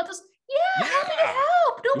tell me about this? Yeah. Happy to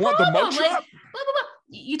help. No problem. Want the mugshot? Blah, blah, blah.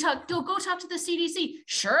 Go talk to the CDC.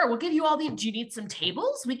 Sure, we'll give you all the. Do you need some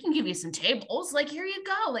tables? We can give you some tables. Here you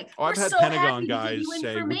go. I've had Pentagon guys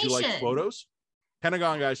say, "Would you like photos?"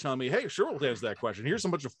 Pentagon guys telling me, "Hey, sure, we'll answer that question. Here's a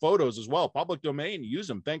bunch of photos as well. Public domain. Use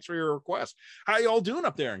them. Thanks for your request." How you all doing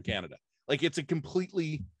up there in Canada? It's a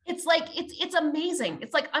completely. It's amazing.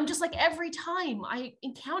 It's I'm just every time I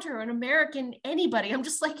encounter an American, anybody, I'm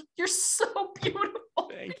just you're so beautiful.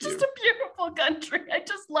 You're just a beautiful country. I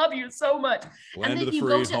just love you so much. Land of the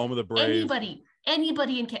free, home of the brave.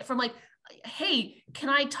 Anybody in from hey, can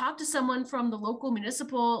I talk to someone from the local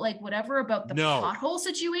municipal, whatever about the pothole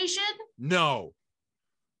situation? No.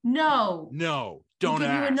 Don't ask.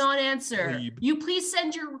 Give you a non-answer. Plebe. You please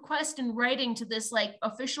send your request in writing to this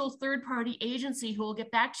official third-party agency who will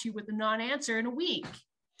get back to you with a non-answer in a week.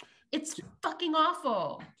 It's fucking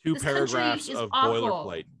awful. Two paragraphs of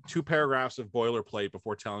boilerplate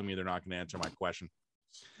before telling me they're not going to answer my question.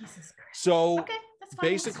 Jesus Christ. So okay. That's fine.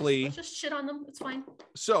 basically, let's just shit on them. It's fine.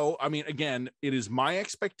 So, I mean, again, it is my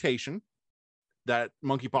expectation that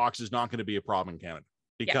monkeypox is not going to be a problem in Canada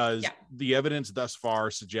because the evidence thus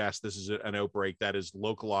far suggests this is an outbreak that is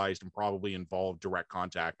localized and probably involved direct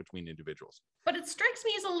contact between individuals. But it strikes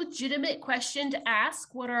me as a legitimate question to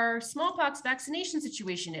ask what our smallpox vaccination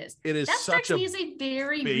situation is. It is that such strikes me as a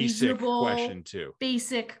very reasonable question too.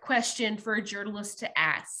 Basic question for a journalist to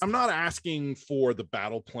ask. I'm not asking for the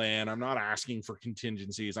battle plan. I'm not asking for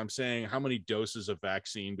contingencies. I'm saying how many doses of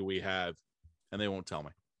vaccine do we have? And they won't tell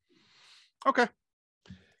me. Okay.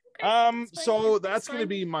 So that's going to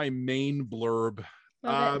be my main blurb.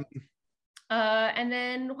 And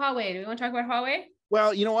then Huawei. Do we want to talk about Huawei?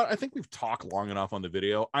 Well, you know what? I think we've talked long enough on the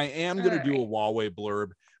video. I am going to do a Huawei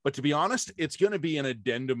blurb, but to be honest, it's going to be an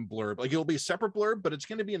addendum blurb. Like it'll be a separate blurb, but it's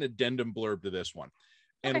going to be an addendum blurb to this one.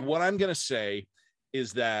 And what I'm going to say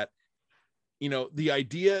is that, you know, the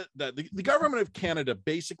idea that the government of Canada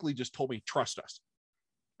basically just told me, trust us,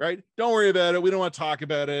 right? Don't worry about it. We don't want to talk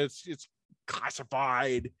about it. It's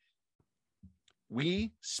classified.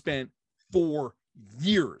 We spent 4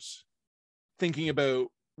 years thinking about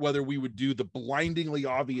whether we would do the blindingly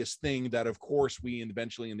obvious thing that, of course, we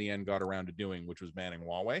eventually in the end got around to doing, which was banning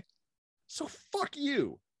Huawei. So fuck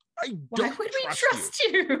you. Why would we trust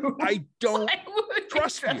you? I don't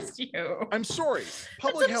trust you. I'm sorry.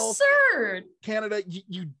 Public health, absurd. Canada,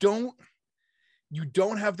 you don't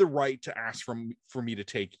have the right to ask for me to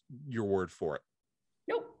take your word for it.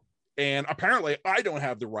 Nope. And apparently I don't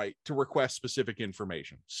have the right to request specific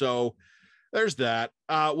information. So there's that.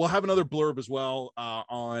 We'll have another blurb as well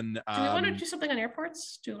on. Do we want to do something on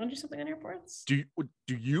airports? Do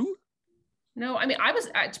you? No, I mean, I was,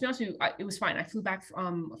 to be honest with you, it was fine. I flew back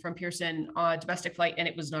from Pearson on a domestic flight and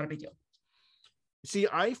it was not a big deal. See,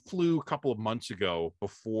 I flew a couple of months ago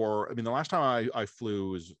before. I mean, the last time I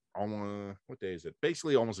flew was almost, what day is it?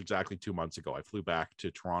 Basically almost exactly 2 months ago. I flew back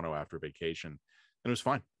to Toronto after vacation and it was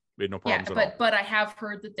fine. We had no problems at all. But I have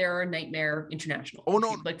heard that they're a nightmare international. Oh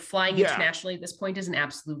no, like flying internationally at this point is an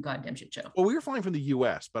absolute goddamn shit show. Well, we were flying from the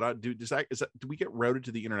US, but do we get routed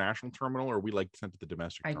to the international terminal or are we like sent to the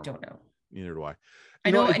domestic terminal? I don't know. Neither do I.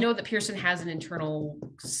 I know that Pearson has an internal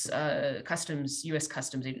customs, US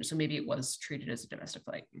customs agent, so maybe it was treated as a domestic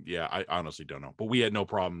flight. Yeah, I honestly don't know, but we had no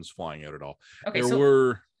problems flying out at all. Okay,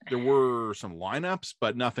 there were some lineups,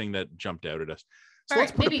 but nothing that jumped out at us. So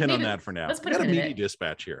let's put a pin on that for now. Let's put a media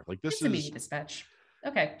dispatch here. Like this is a media dispatch.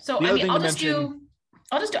 Okay, so I mean, I'm not going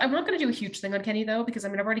to do a huge thing on Kenny though, because I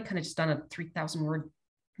mean, I've already kind of just done a 3,000 word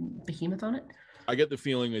behemoth on it. I get the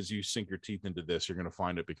feeling as you sink your teeth into this, you're going to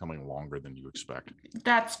find it becoming longer than you expect.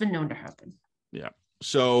 That's been known to happen. Yeah.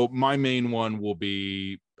 So my main one will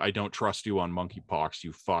be, I don't trust you on monkeypox,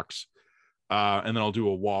 you fucks. And then I'll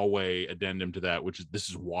do a Huawei addendum to that, which is, this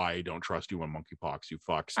is why I don't trust you on monkeypox, you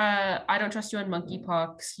fucks. I don't trust you on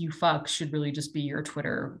monkeypox, you fucks should really just be your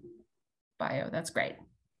Twitter bio. That's great.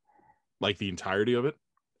 Like the entirety of it?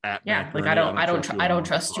 Like I don't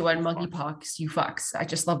trust you on monkeypox, you fucks. I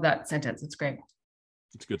just love that sentence. It's great.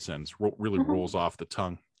 It's a good sentence. Really rolls off the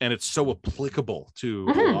tongue, and it's so applicable to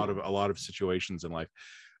a lot of situations in life.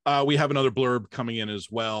 We have another blurb coming in as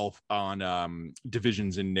well on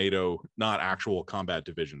divisions in NATO, not actual combat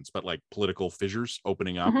divisions, but like political fissures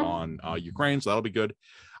opening up on Ukraine. So that'll be good.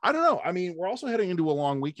 I don't know. I mean, we're also heading into a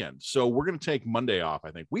long weekend, so we're going to take Monday off.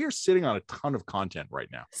 I think we are sitting on a ton of content right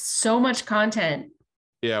now. So much content.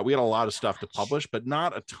 Yeah, we had a lot of stuff to publish, but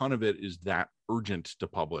not a ton of it is that urgent to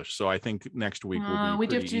publish. So I think next week will be we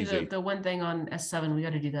do have to do the one thing on S7. We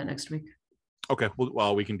got to do that next week. Okay,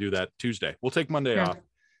 well, we can do that Tuesday. We'll take Monday off.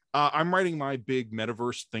 I'm writing my big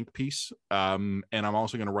metaverse think piece, and I'm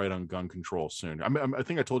also going to write on gun control soon. I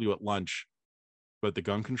think I told you at lunch about the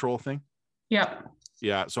gun control thing. Yep.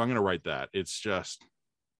 Yeah, so I'm going to write that. It's just,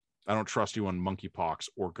 I don't trust you on monkeypox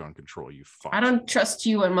or gun control, you fucks. I don't trust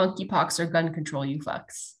you on monkeypox or gun control, you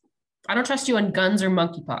fucks. I don't trust you on guns or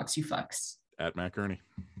monkeypox, you fucks. At Matt Gurney.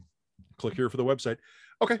 Click here for the website.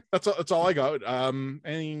 Okay, that's all I got.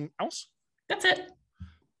 Anything else? That's it.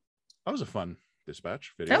 That was a fun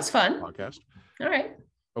dispatch video. That was fun. Podcast. All right.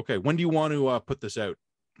 Okay, when do you want to put this out?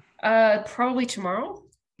 Probably tomorrow.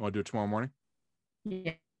 You want to do it tomorrow morning?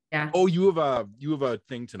 Yeah. Oh, you have a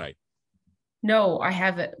thing tonight. No, I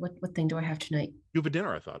have it. What thing do I have tonight? You have a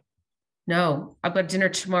dinner, I thought. No, I've got dinner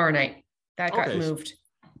tomorrow night. That got moved.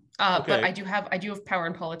 But I do have Power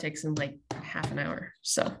and Politics in like half an hour.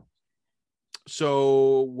 So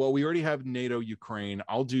well, we already have NATO Ukraine.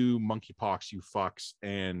 I'll do monkeypox, you fucks,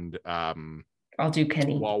 and I'll do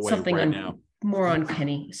Kenny. Huawei Something right on now. More on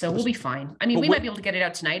Kenny. So we'll be fine. I mean, we might be able to get it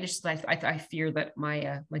out tonight. It's just I fear that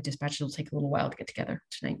my dispatches will take a little while to get together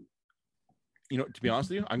tonight. you know, to be honest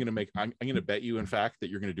with you, I'm gonna bet you, in fact, that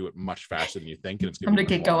you're gonna do it much faster than you think, and it's I'm gonna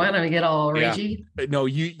get going. I'm gonna get all ragey. No,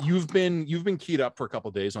 you've been keyed up for a couple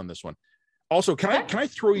of days on this one. Also, can I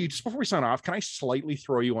throw you, just before we sign off, can I slightly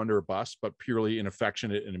throw you under a bus, but purely in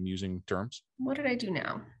affectionate and amusing terms? What did I do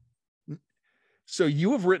now? So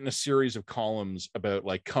you have written a series of columns about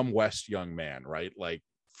like come west, young man, right? Like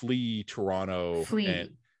flee Toronto,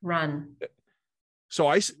 run.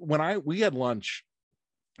 So we had lunch,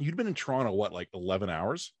 you'd been in Toronto, what, like 11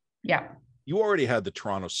 hours? Yeah. You already had the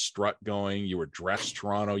Toronto strut going. You were dressed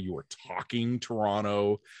Toronto. You were talking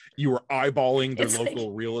Toronto. You were eyeballing the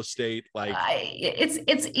local real estate. Like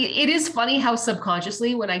it is funny how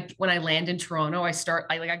subconsciously when I land in Toronto, I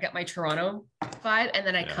get my Toronto vibe, and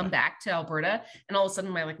then I come back to Alberta, and all of a sudden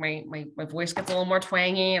my voice gets a little more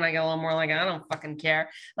twangy, and I get a little more like, I don't fucking care.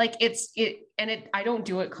 Like I don't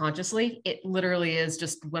do it consciously. It literally is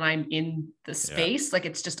just when I'm in the space. Like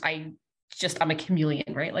it's just I'm a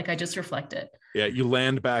chameleon, right? Like I just reflect it. Yeah, you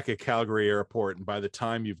land back at Calgary Airport, and by the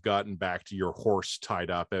time you've gotten back to your horse tied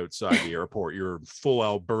up outside the airport, you're full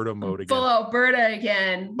Alberta mode again. Full Alberta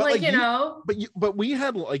again. But like, you know. But we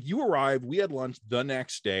had, like, you arrived, we had lunch the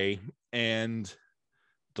next day, and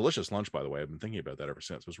delicious lunch, by the way. I've been thinking about that ever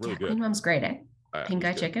since. It was really good. Queen Mom's great, eh? Pink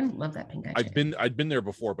eye chicken, love that pink eye chicken. I'd been there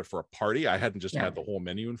before, but for a party, I hadn't just had the whole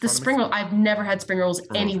menu in front of me. I've never had spring rolls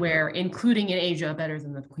anywhere, including in Asia, better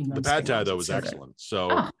than the Queen Mom's. The pad thai though was excellent. So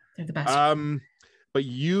they're the best. But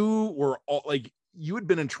you were all like, you had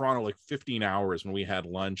been in Toronto like 15 hours when we had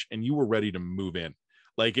lunch, and you were ready to move in.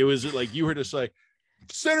 Like it was like you were just like,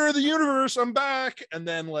 center of the universe, I'm back. And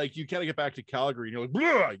then like you kind of get back to Calgary, and you're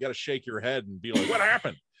like, you got to shake your head and be like, what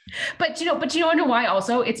happened? But you know why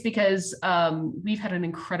also? It's because we've had an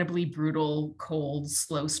incredibly brutal, cold,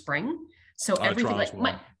 slow spring. So everything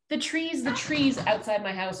the trees outside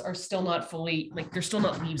my house are still not fully, like, there's still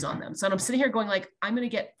not leaves on them. So I'm sitting here going like, I'm going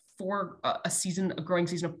to get a growing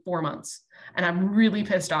season of 4 months. And I'm really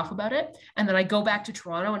pissed off about it. And then I go back to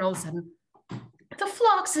Toronto, and all of a sudden the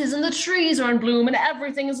phloxes and the trees are in bloom and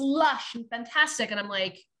everything is lush and fantastic. And I'm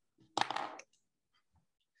like,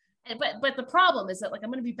 but the problem is that, like,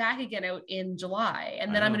 I'm going to be back again out in July,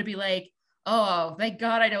 and then I'm going to be like, oh, thank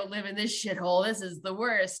God I don't live in this shithole. This is the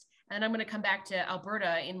worst. And I'm going to come back to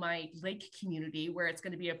Alberta in my lake community, where it's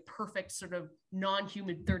going to be a perfect sort of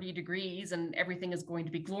non-humid 30 degrees and everything is going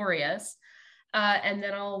to be glorious. And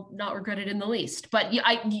then I'll not regret it in the least. But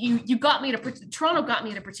Toronto got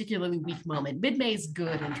me at a particularly weak moment. Mid-May is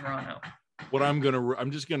good in Toronto.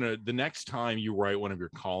 The next time you write one of your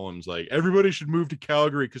columns, like, everybody should move to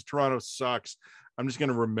Calgary because Toronto sucks, I'm just going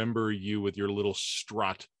to remember you with your little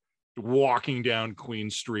strut walking down Queen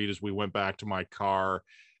Street as we went back to my car.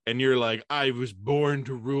 And you're like, I was born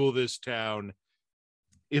to rule this town.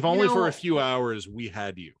 If only for a few hours we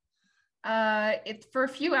had you. For a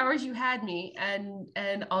few hours you had me,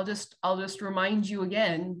 and I'll just remind you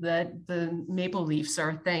again that the Maple Leafs are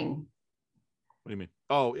a thing. What do you mean?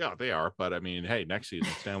 Oh yeah, they are. But I mean, hey, next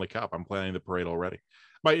season, Stanley Cup, I'm planning the parade already.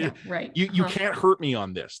 But right. You can't hurt me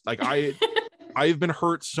on this. Like I've been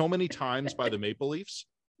hurt so many times by the Maple Leafs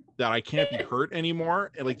that I can't be hurt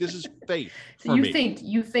anymore. And like, this is fate. So you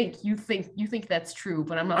think that's true,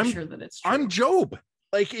 but I'm not sure that it's true. I'm Job.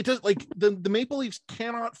 Like, it does, like, the Maple Leafs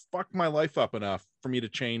cannot fuck my life up enough for me to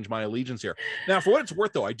change my allegiance here. Now, for what it's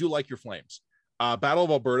worth, though, I do like your Flames. Battle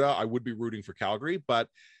of Alberta, I would be rooting for Calgary, but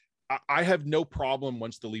I have no problem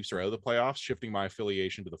once the Leafs are out of the playoffs shifting my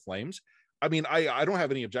affiliation to the Flames. I mean, I don't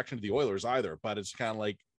have any objection to the Oilers either, but it's kind of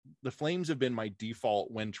like the Flames have been my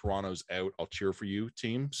default when Toronto's out. I'll cheer for you,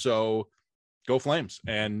 team. So go Flames.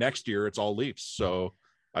 And next year it's all Leafs. So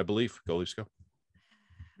I believe. Go Leafs, go.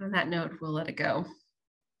 On that note, we'll let it go.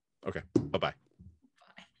 Okay. Bye-bye.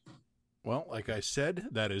 Bye. Well, like I said,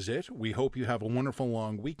 that is it. We hope you have a wonderful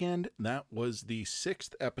long weekend. That was the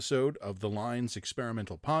 6th episode of the Lines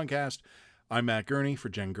Experimental Podcast. I'm Matt Gurney for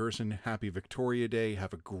Jen Gerson. Happy Victoria Day.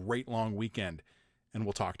 Have a great long weekend, and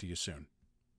we'll talk to you soon.